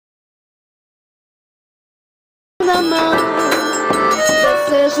na mão,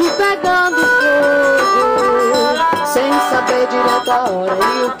 desejo pegando fogo, sem saber direito a hora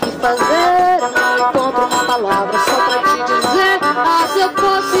e o que fazer. Eu não encontro uma palavra só pra te dizer: ah, se eu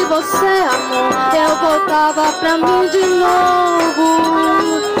fosse você, amor, eu voltava pra mim de novo.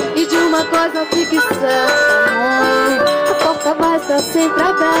 E de uma coisa fique certa, amor, a porta vai estar sempre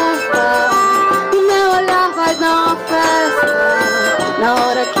aberta, o meu olhar vai dar uma festa na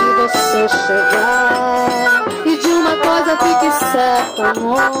hora que você chegar. E de uma coisa fique certa,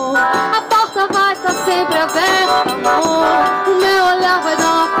 amor, a porta vai estar sempre aberta, amor, o meu olhar vai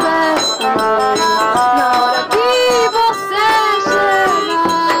dar uma festa, amor, na hora que você chegar.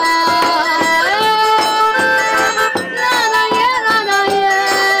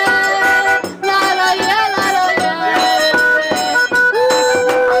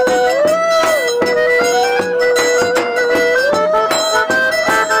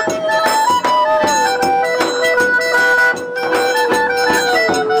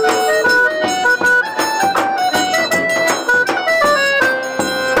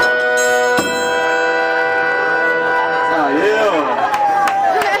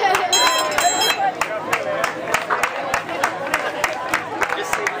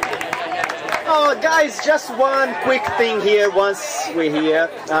 Just one quick thing here once we're here.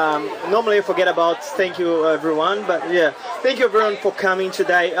 Normally I forget about thank you everyone, but yeah, thank you everyone for coming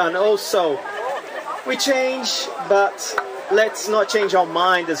today. And also, we change, but let's not change our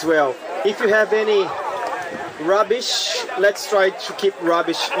mind as well. If you have any rubbish, let's try to keep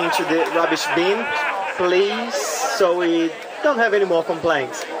rubbish into the rubbish bin, please, so we don't have any more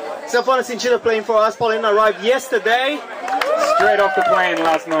complaints. Sanfona Sentido playing for us. Paulina arrived yesterday. Straight off the plane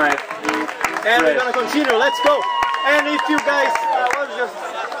last night. And we're gonna continue, let's go. And if you guys,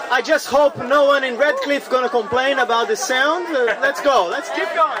 I just hope no one in Redcliffe gonna complain about the sound. Let's go, let's keep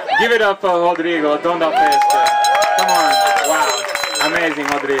going. Give it up for Rodrigo, Donda Festa. Come on, wow, amazing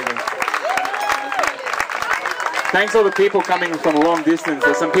Rodrigo. Thanks all the people coming from a long distance.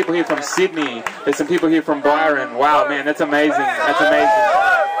 There's some people here from Sydney, there's some people here from Byron. Wow man, that's amazing, that's amazing.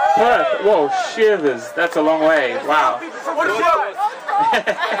 Perth, whoa, shivers, that's a long way, wow.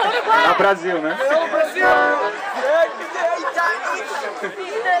 É o Brasil, né?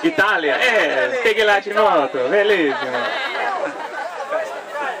 Itália, peguei lá de moto, belíssimo.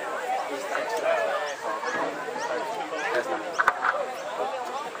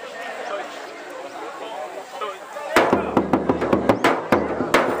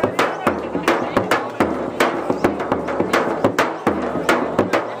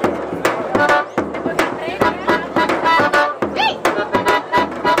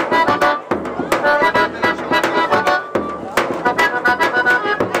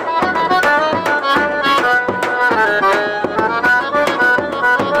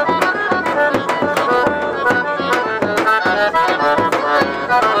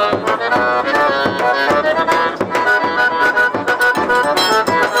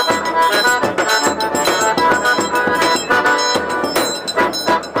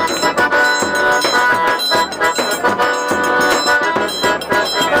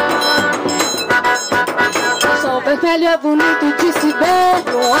 Vermelho é bonito de se ver,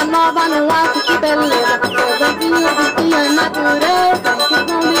 lua nova no alto, que beleza. Eu ventinho é natureza,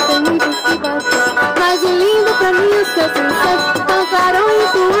 que não me tem muito o que fazer. Mas o lindo pra mim é ser sincero, cantarão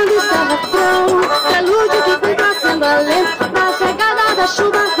entoando o seu refrão. Prelúdio que vem trazendo alento, na chegada da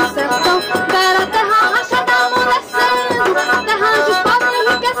chuva do sertão. Ver a terra rachada amolecendo, terra de pobre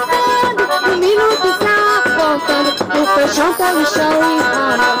enriquecendo. Um minuto se apontando, no feijão pelo chão e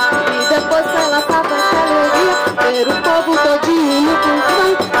rama. E depois pela safra de alegria, ver o povo todinho no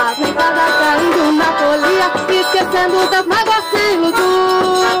pulsão, as nevadas caindo na folia, esquecendo das mágoas sem luz.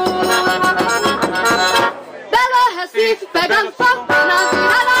 Belo Recife pegando fogo na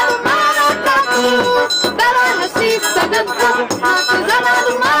virada do Maracatu. Belo Recife pegando fogo na pisada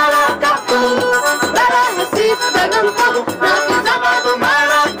do Maracatu. Belo Recife pegando fogo na pisada do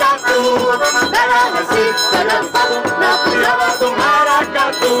Maracatu. Belo Recife pegando fogo na pisada do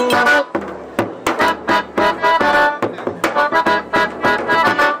Maracatu.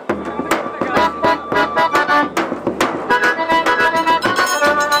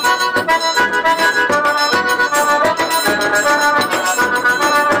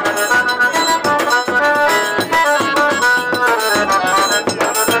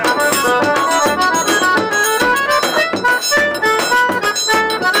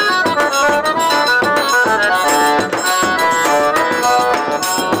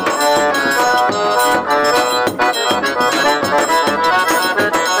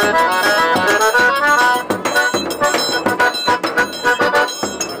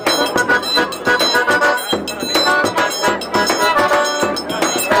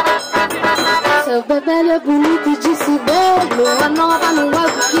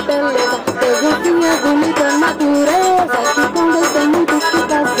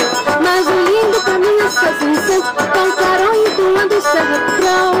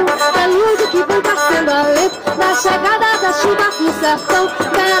 sertão.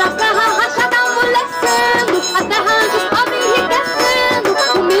 Ver a terra rachada amolecendo, a terra antes pobre enriquecendo,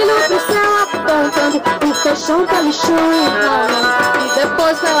 o milho pro céu apontando, o feijão tá lixando. E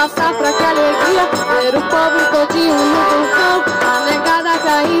depois pela safra que alegria, ver o povo todinho no vulcão, a negada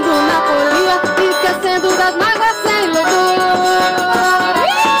caindo na folia, esquecendo das mágoas sem luz.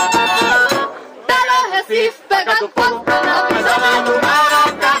 Belo Recife pegando fogo, na pisada do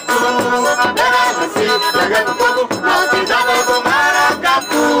maracatu. Belo Recife pegando fogo, na pisada do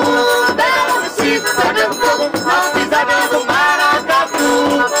maracatu. Belo Recife pegando fogo, na pisada do maracatu.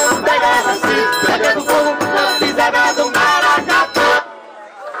 Belo Recife pegando fogo, na pisada do maracatu.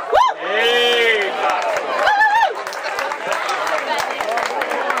 Eita!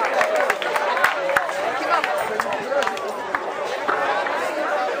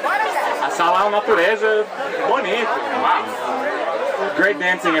 A sala é uma natureza bonita. Wow. Great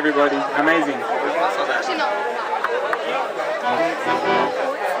dancing, everybody. Amazing.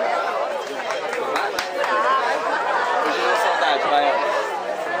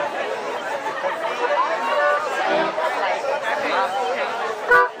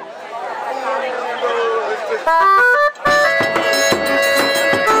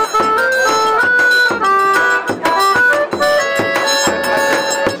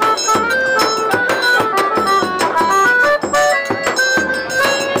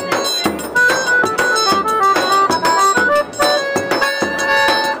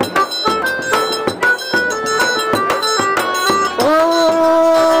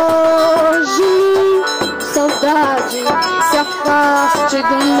 afaste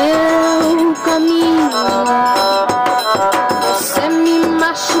do meu caminho. Você me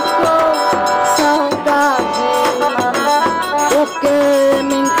machucou, saudade, porque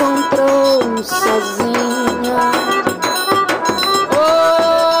me encontrou sozinha.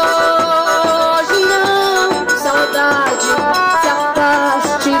 Hoje não, saudade, se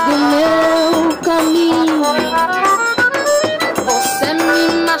afaste do meu caminho. Você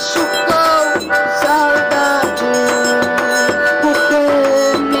me machucou, saudade, porque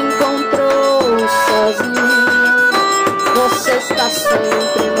me encontrou sozinho. Você está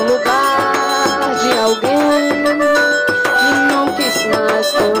sempre no lugar de alguém que não quis mais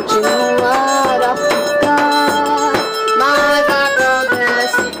continuar.